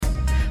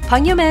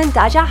朋友们，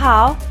大家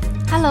好。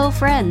Hello,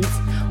 friends.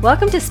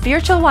 Welcome to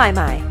Spiritual 外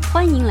卖。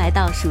欢迎来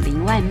到属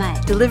灵外卖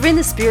Delivering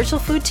the spiritual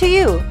food to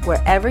you,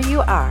 wherever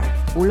you are.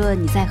 无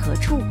论你在何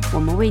处，我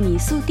们为你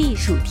速递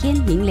数天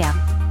灵粮。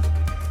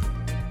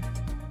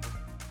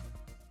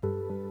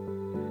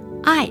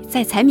爱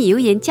在柴米油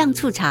盐酱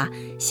醋茶，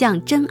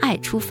向真爱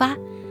出发。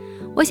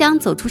我想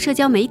走出社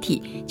交媒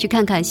体，去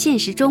看看现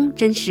实中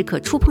真实可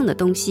触碰的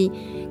东西，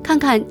看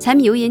看柴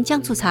米油盐酱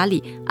醋茶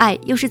里爱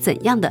又是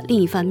怎样的另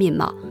一番面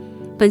貌。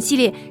本系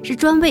列是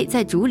专为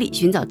在主里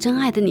寻找真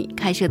爱的你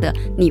开设的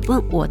你问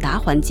我答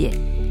环节。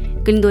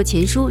哥林多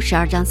前书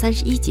12章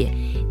31节，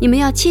你们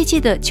要切切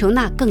地求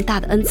那更大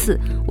的恩赐，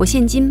我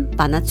现今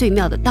把那最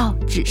妙的道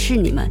指示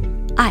你们，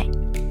爱。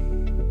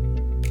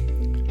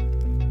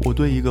我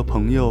对一个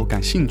朋友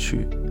感兴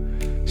趣，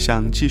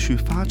想继续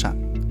发展，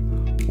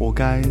我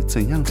该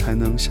怎样才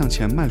能向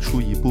前迈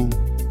出一步？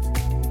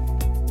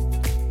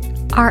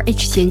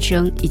 RH 先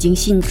生已经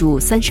信主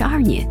32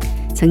年，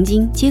曾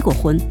经结过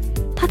婚，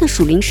他的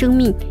属灵生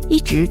命一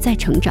直在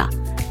成长。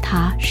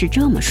他是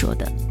这么说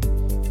的：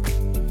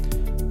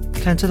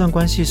看这段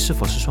关系是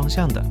否是双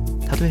向的，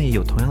他对你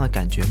有同样的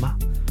感觉吗？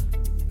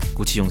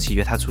鼓起勇气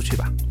约他出去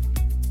吧。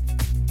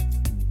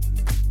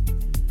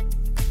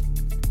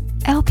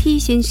LP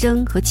先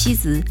生和妻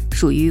子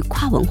属于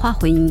跨文化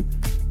婚姻，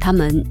他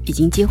们已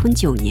经结婚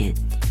9年，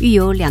育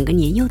有2个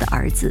年幼的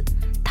儿子。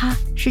他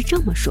是这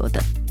么说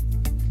的：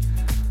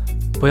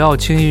不要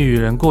轻易与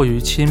人过于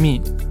亲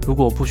密，如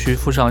果不需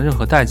付上任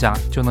何代价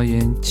就能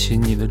引起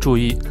你的注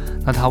意，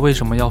那他为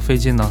什么要费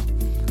劲呢？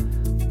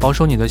保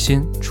守你的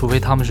心，除非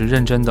他们是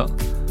认真的，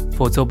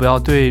否则不要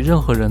对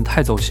任何人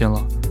太走心了。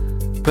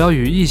不要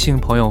与异性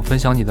朋友分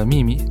享你的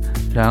秘密，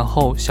然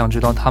后想知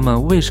道他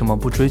们为什么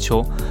不追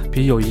求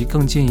比友谊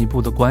更进一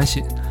步的关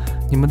系。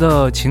你们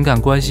的情感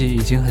关系已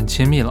经很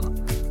亲密了，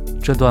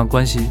这段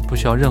关系不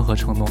需要任何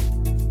承诺。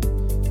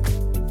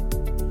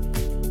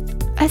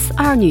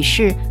S2 女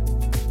士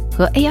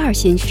和 A2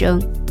 先生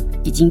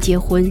已经结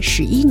婚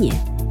11年，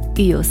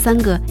育有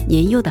3个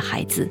年幼的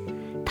孩子。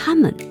他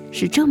们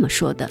是这么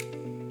说的：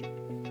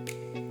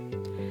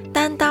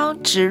单刀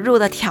直入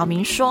地挑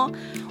明说，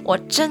我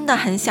真的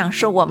很享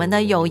受我们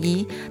的友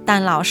谊，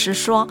但老实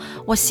说，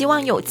我希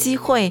望有机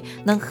会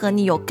能和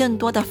你有更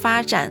多的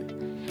发展。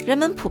人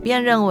们普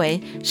遍认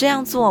为这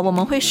样做我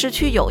们会失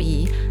去友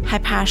谊，害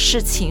怕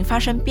事情发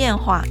生变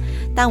化，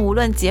但无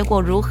论结果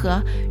如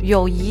何，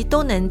友谊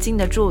都能经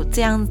得住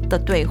这样的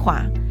对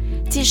话。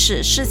即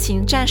使事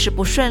情暂时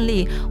不顺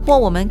利，或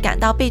我们感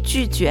到被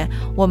拒绝，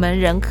我们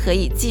仍可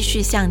以继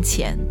续向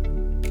前。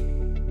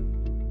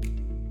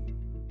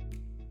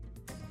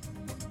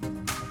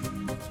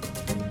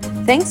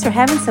Thanks for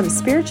having some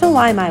spiritual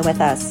外卖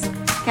with us.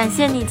 感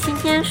谢你今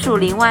天属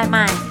灵外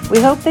卖， We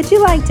hope that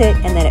you liked it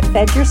and that it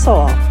fed your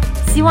soul.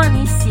 希望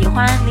你喜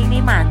欢，灵里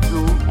满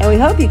足， And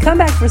we hope you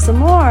come back for some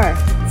more.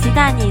 期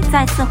待你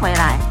再次回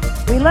来。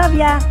 We love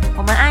ya.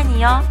 我们爱你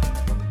哟。